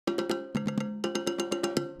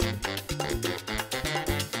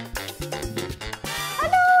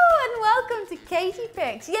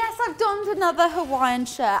Katie.Pix. Yes, I've donned another Hawaiian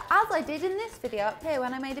shirt, as I did in this video up here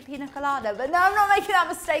when I made a pina colada, but no, I'm not making that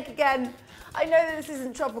mistake again. I know that this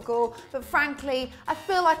isn't tropical, but frankly, I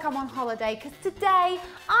feel like I'm on holiday because today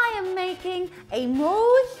I am making a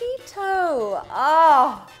mojito.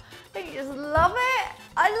 Oh, don't you just love it?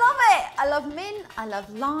 I love it. I love mint, I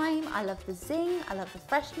love lime, I love the zing, I love the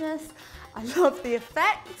freshness, I love the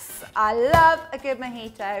effects, I love a good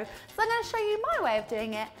mojito. So I'm going to show you my way of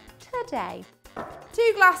doing it today.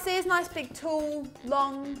 2 glasses, nice big tall,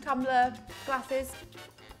 long tumbler glasses.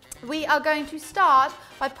 We are going to start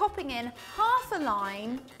by popping in half a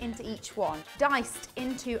lime into each one, diced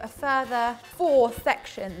into a further 4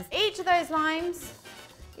 sections. Each of those limes,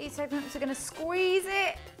 each segments are going to squeeze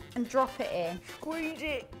it and drop it in. Squeeze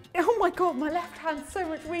it. Oh my God, my left hand's so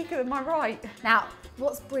much weaker than my right. Now,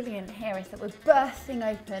 what's brilliant here is that we're bursting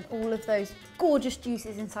open all of those gorgeous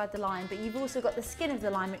juices inside the lime, but you've also got the skin of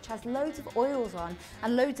the lime, which has loads of oils on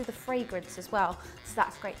and loads of the fragrance as well. So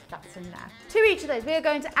that's great that that's in there. To each of those, we are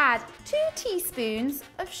going to add 2 teaspoons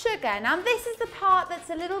of sugar. Now, this is the part that's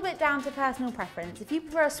a little bit down to personal preference. If you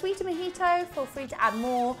prefer a sweeter mojito, feel free to add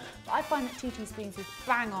more, but I find that 2 teaspoons is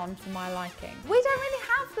bang on for my liking. We don't really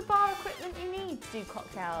have the bar equipment you need to do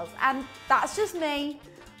cocktails, and that's just me.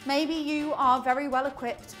 Maybe you are very well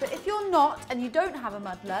equipped, but if you're not and you don't have a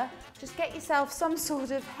muddler, just get yourself some sort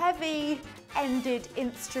of heavy-ended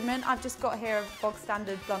instrument. I've just got here a bog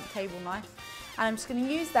standard blunt table knife, and I'm just going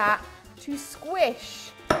to use that to squish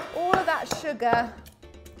all of that sugar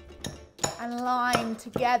and lime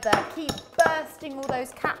together. Keep bursting all those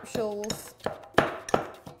capsules.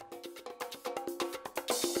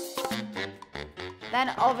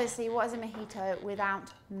 Then obviously, what is a mojito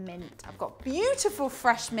without mint? I've got beautiful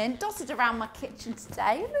fresh mint dotted around my kitchen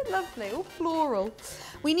today. Isn't it lovely? All floral.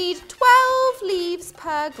 We need 12 leaves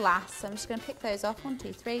per glass. So I'm just going to pick those off. 1,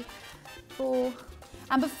 2, 3, 4.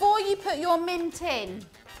 And before you put your mint in,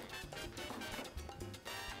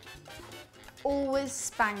 always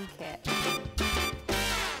spank it.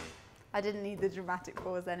 I didn't need the dramatic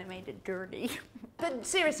pause then, it made it dirty. But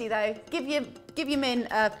seriously though, give your mint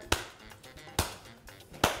a...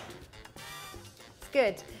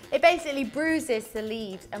 Good. It basically bruises the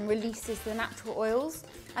leaves and releases the natural oils.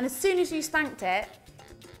 And as soon as you spanked it,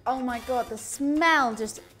 oh my God, the smell,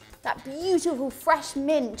 just that beautiful fresh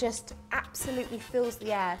mint just absolutely fills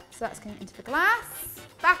the air. So that's going into the glass.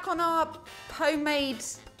 Back on our homemade,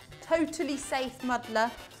 totally safe muddler.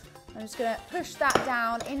 I'm just going to push that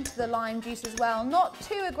down into the lime juice as well. Not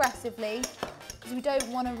too aggressively, because we don't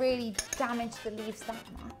want to really damage the leaves that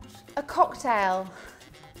much. A cocktail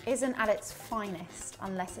isn't at its finest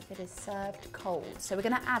unless if it is served cold. So we're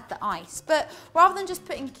going to add the ice. But rather than just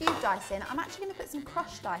putting cubed ice in, I'm actually going to put some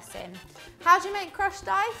crushed ice in. How do you make crushed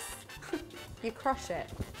ice? You crush it.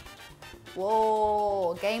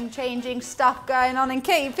 Whoa, game-changing stuff going on in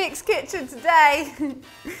Katie.Pix kitchen today.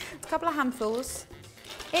 A couple of handfuls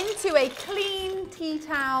into a clean tea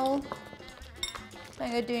towel. Don't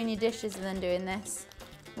go doing your dishes and then doing this.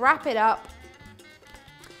 Wrap it up.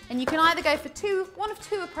 And you can either go for one of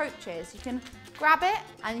two approaches. You can grab it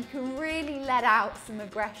and you can really let out some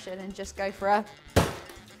aggression and just go for a...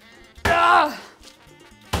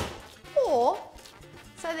 Or,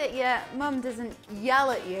 so that your mum doesn't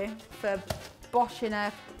yell at you for boshing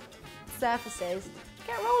her surfaces,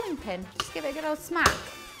 get a rolling pin. Just give it a good old smack.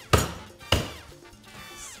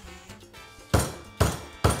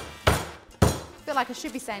 I feel like I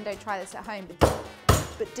should be saying don't try this at home,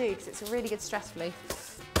 but do, because it's a really good stress relief.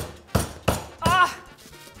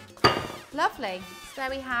 Lovely. So there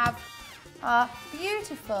we have our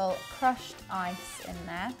beautiful crushed ice in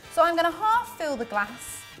there. So I'm going to half fill the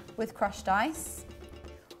glass with crushed ice.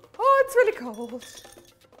 Oh, it's really cold.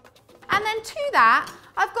 And then to that,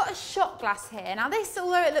 I've got a shot glass here. Now this,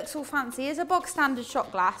 although it looks all fancy, is a bog standard shot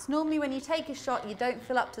glass. Normally when you take a shot, you don't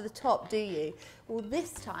fill up to the top, do you? Well,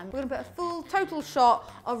 this time we're going to put a full total shot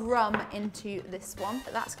of rum into this one.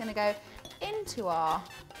 But that's going to go into our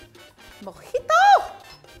mojito.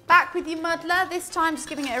 Back with your muddler, this time just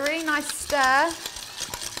giving it a really nice stir.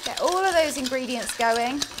 Get all of those ingredients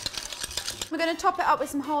going. We're going to top it up with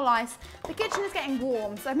some whole ice. The kitchen is getting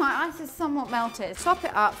warm, so my ice is somewhat melted. Top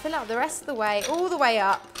it up, fill it up the rest of the way, all the way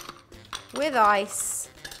up with ice.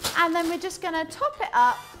 And then we're just going to top it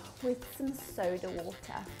up with some soda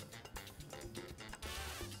water.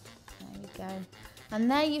 There you go.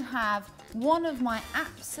 And there you have one of my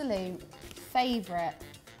absolute favourite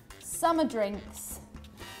summer drinks.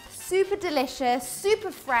 Super delicious,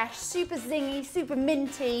 super fresh, super zingy, super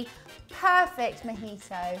minty, perfect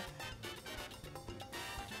mojito.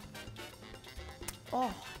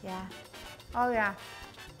 Oh yeah, oh yeah.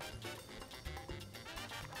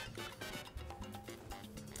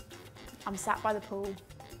 I'm sat by the pool.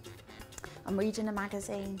 I'm reading a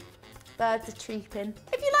magazine. Birds are chirping.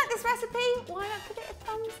 If you like this recipe, why not give it a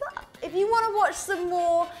thumbs up? If you want to watch some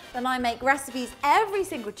more, then I make recipes every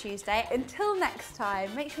single Tuesday. Until next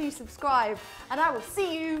time, make sure you subscribe and I will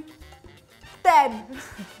see you then.